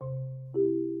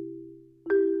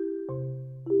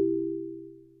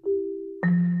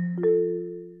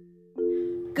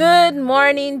Good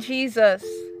morning, Jesus.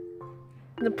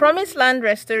 The Promised Land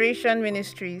Restoration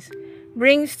Ministries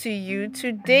brings to you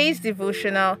today's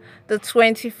devotional, the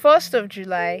 21st of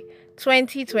July,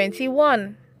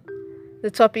 2021.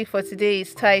 The topic for today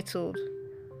is titled,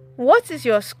 What is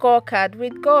your scorecard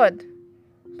with God?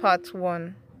 Part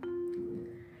 1.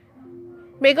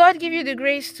 May God give you the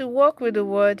grace to walk with the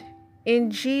Word. In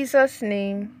Jesus'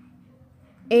 name,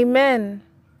 Amen.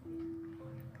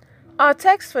 Our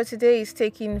text for today is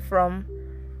taken from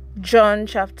John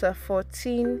chapter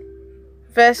 14,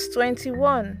 verse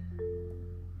 21.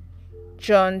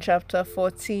 John chapter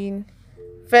 14,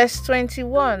 verse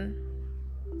 21.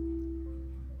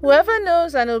 Whoever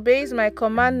knows and obeys my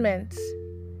commandments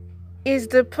is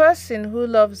the person who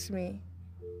loves me.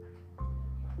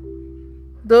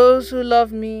 Those who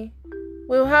love me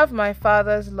will have my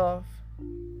Father's love,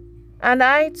 and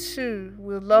I too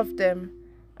will love them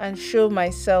and show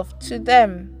myself to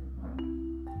them.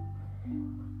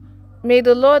 May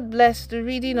the Lord bless the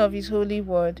reading of His holy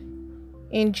word.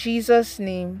 In Jesus'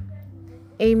 name,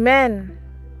 Amen.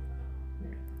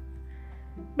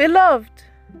 Beloved,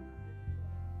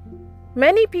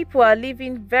 many people are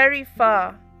living very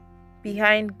far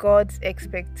behind God's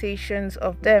expectations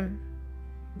of them.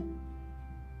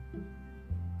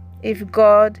 If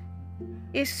God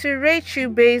is to rate you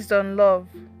based on love,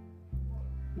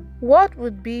 what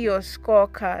would be your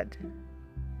scorecard?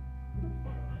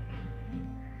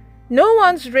 No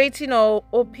one's rating or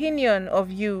opinion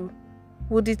of you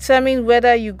will determine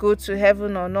whether you go to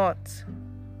heaven or not.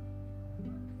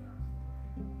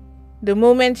 The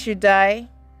moment you die,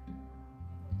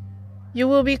 you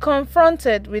will be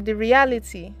confronted with the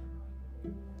reality.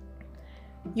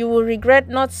 You will regret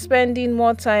not spending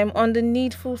more time on the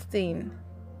needful thing,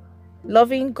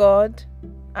 loving God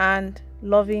and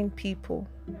loving people.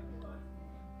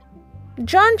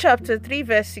 John chapter 3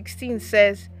 verse 16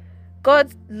 says,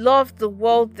 God loved the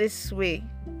world this way.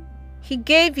 He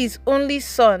gave His only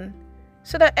Son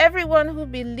so that everyone who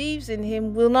believes in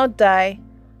Him will not die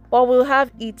but will have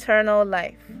eternal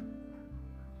life.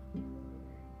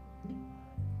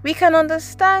 We can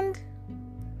understand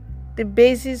the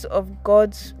basis of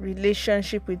God's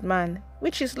relationship with man,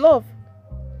 which is love.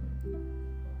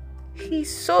 He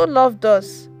so loved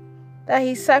us that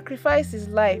He sacrificed His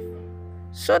life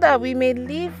so that we may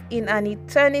live in an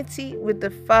eternity with the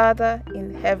Father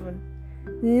in heaven,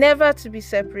 never to be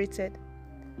separated.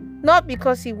 Not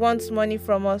because He wants money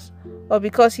from us or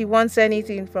because He wants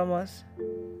anything from us.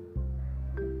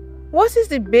 What is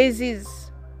the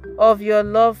basis of your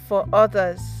love for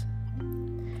others?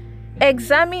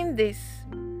 Examine this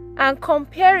and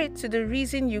compare it to the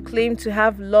reason you claim to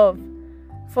have love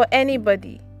for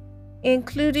anybody,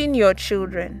 including your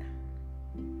children.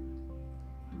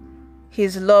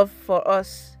 His love for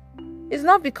us is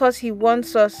not because He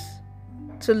wants us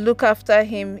to look after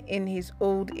Him in His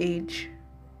old age.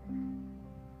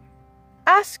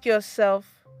 Ask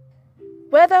yourself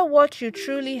whether what you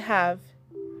truly have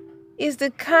is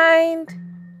the kind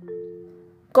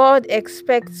God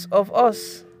expects of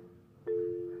us.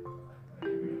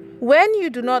 When you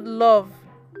do not love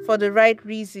for the right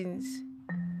reasons,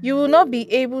 you will not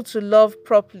be able to love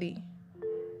properly.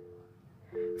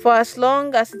 For as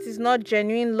long as it is not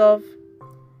genuine love,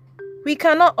 we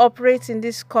cannot operate in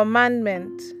this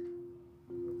commandment.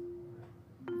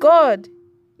 God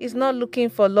is not looking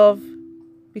for love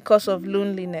because of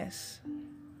loneliness.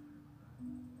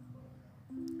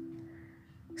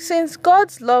 Since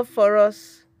God's love for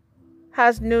us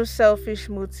has no selfish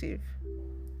motive,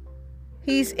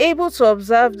 He is able to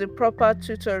observe the proper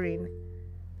tutoring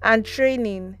and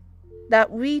training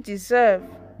that we deserve.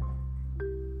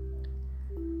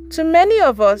 To many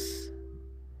of us,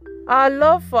 our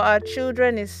love for our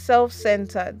children is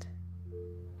self-centered.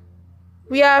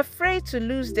 We are afraid to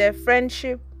lose their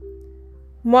friendship,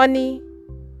 money,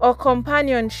 or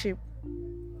companionship.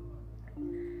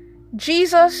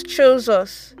 Jesus chose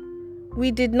us.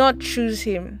 We did not choose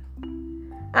Him.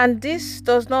 And this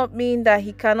does not mean that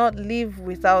He cannot live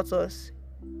without us.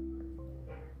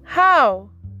 How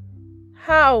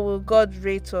will God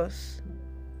rate us?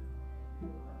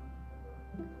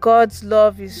 God's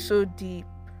love is so deep.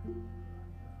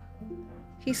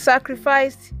 He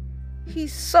sacrificed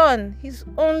His Son, His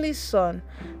only Son,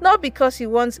 not because He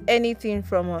wants anything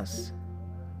from us.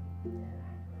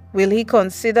 Will He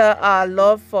consider our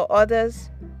love for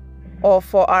others or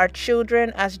for our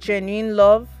children as genuine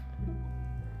love?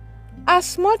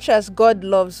 As much as God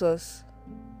loves us,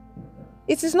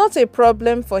 it is not a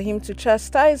problem for Him to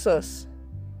chastise us.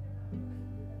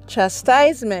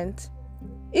 Chastisement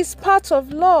is part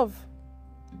of love.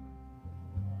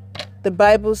 The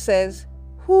Bible says,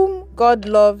 whom God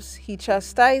loves, he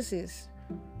chastises.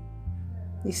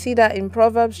 You see that in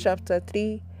Proverbs chapter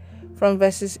 3 from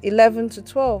verses 11 to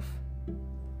 12.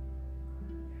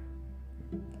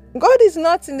 God is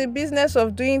not in the business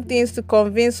of doing things to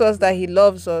convince us that he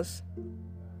loves us.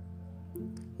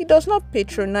 He does not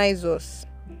patronize us.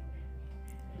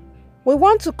 We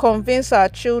want to convince our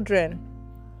children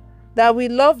that we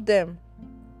love them,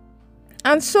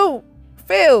 and so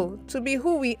fail to be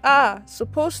who we are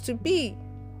supposed to be.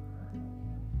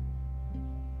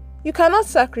 You cannot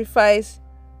sacrifice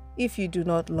if you do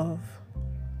not love.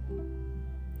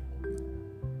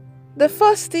 The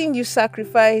first thing you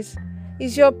sacrifice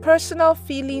is your personal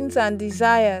feelings and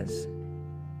desires.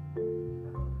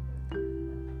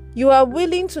 You are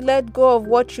willing to let go of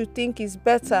what you think is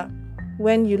better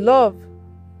when you love.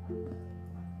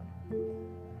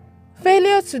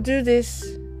 Failure to do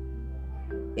this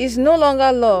is no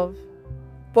longer love,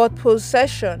 but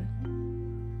possession.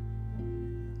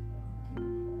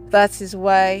 That is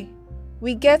why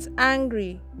we get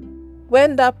angry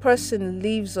when that person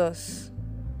leaves us.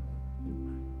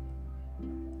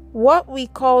 What we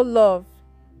call love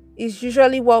is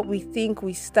usually what we think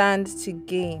we stand to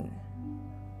gain.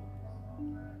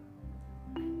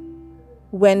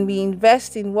 When we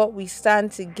invest in what we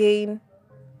stand to gain,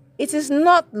 it is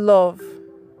not love,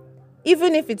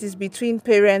 even if it is between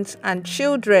parents and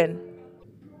children.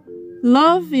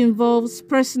 Love involves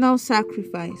personal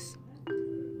sacrifice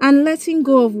and letting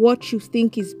go of what you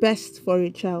think is best for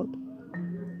a child.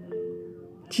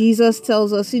 Jesus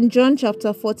tells us in John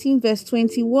chapter 14 verse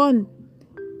 21,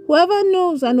 "Whoever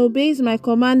knows and obeys my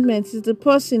commandments is the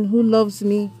person who loves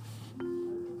me.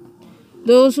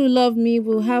 Those who love me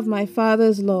will have my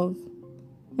Father's love,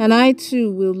 and I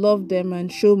too will love them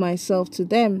and show myself to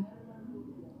them."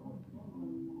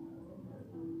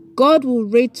 God will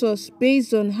rate us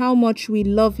based on how much we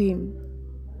love him.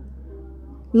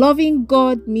 Loving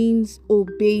God means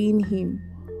obeying him.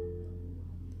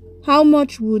 How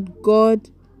much would God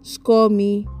score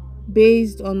me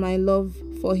based on my love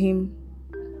for him?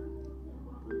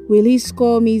 Will he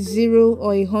score me 0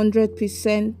 or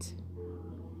 100%?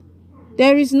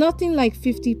 There is nothing like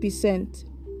 50%.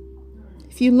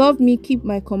 If you love me, keep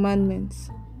my commandments.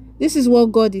 This is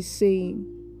what God is saying.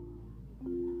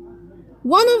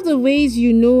 One of the ways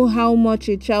you know how much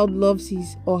a child loves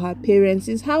his or her parents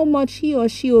is how much he or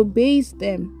she obeys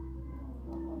them.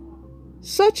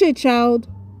 Such a child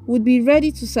would be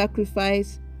ready to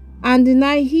sacrifice and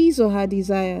deny his or her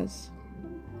desires.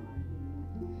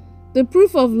 The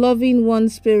proof of loving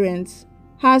one's parents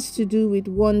has to do with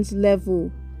one's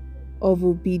level of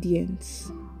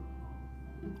obedience.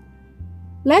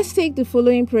 Let's take the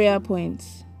following prayer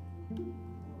points.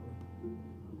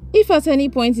 If at any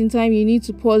point in time you need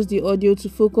to pause the audio to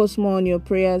focus more on your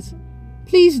prayers,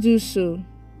 please do so.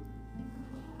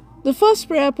 The first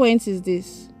prayer point is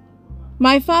this: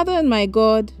 My Father and my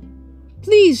God,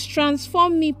 please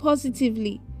transform me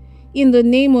positively in the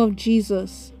name of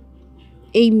Jesus.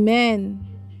 Amen.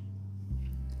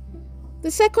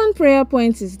 The second prayer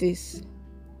point is this: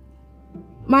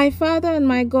 My Father and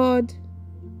my God,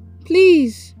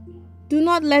 please do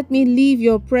not let me leave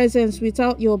your presence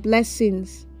without your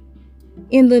blessings.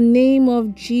 In the name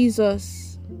of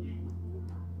Jesus.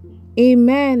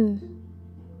 Amen.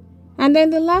 And then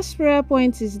the last prayer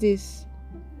point is this: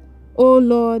 Oh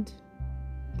Lord,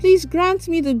 please grant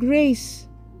me the grace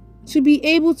to be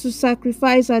able to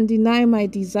sacrifice and deny my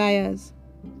desires.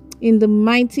 In the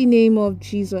mighty name of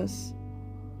Jesus.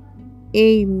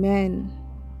 Amen.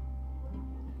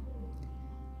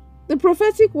 The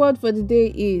prophetic word for the day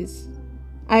is: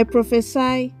 I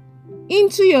prophesy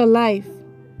into your life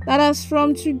that as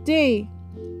from today,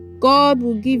 God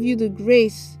will give you the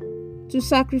grace to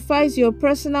sacrifice your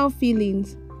personal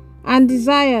feelings and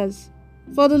desires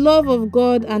for the love of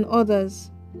God and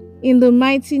others, in the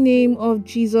mighty name of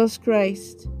Jesus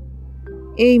Christ.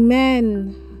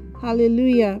 Amen.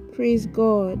 Hallelujah. Praise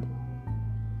God.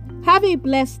 Have a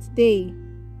blessed day.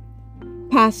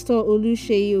 Pastor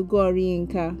Oluseyi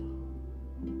Ogoriinka.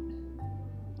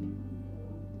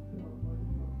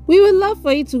 We would love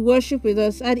for you to worship with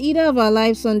us at either of our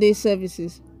live Sunday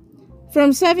services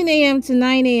from 7 a.m. to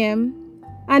 9 a.m.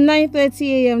 and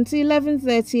 9:30 a.m. to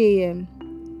 11:30 a.m.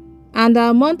 and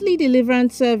our monthly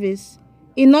deliverance service,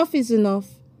 Enough is Enough,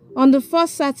 on the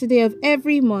first Saturday of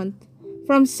every month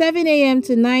from 7 a.m.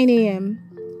 to 9 a.m.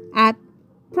 at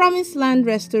Promised Land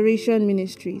Restoration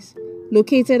Ministries,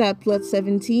 located at Plot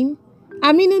 17,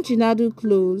 Aminu Jinadu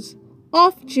Close,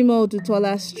 off Jimoh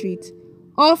Odutola Street,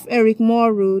 off Eric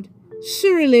Moore Road,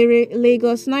 Surulere,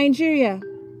 Lagos, Nigeria.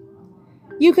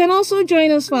 You can also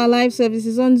join us for our live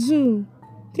services on Zoom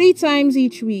 3 times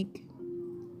each week.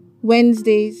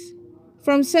 Wednesdays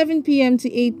from 7 p.m.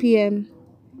 to 8 p.m.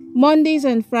 Mondays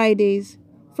and Fridays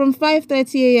from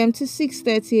 5:30 a.m. to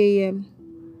 6:30 a.m.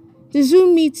 The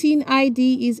Zoom meeting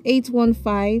ID is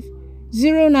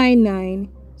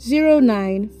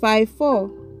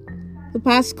 815-099-0954. The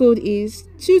passcode is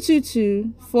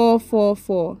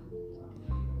 222444.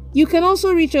 You can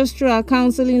also reach us through our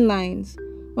counseling lines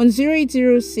on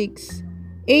 0806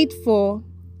 84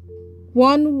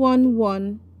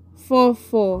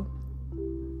 11144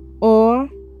 or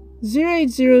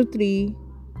 0803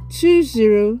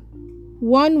 20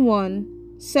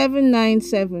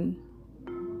 11797,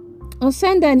 or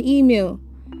send an email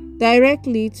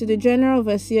directly to the General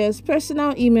Overseer's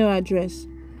personal email address,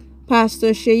 Pastor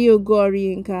Seyi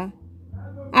Ogo-Oriyinka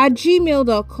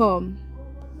 @gmail.com.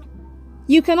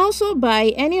 You can also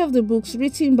buy any of the books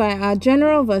written by our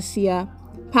General Overseer,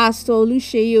 Pastor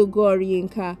Oluseyi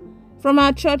Ogo-Oriyinka, from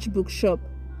our church bookshop,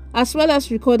 as well as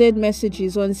recorded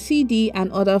messages on CD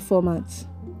and other formats.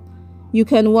 You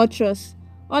can watch us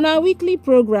on our weekly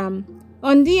program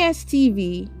on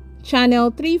DSTV,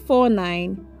 channel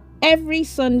 349, every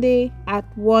Sunday at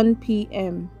 1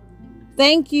 p.m.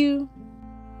 Thank you.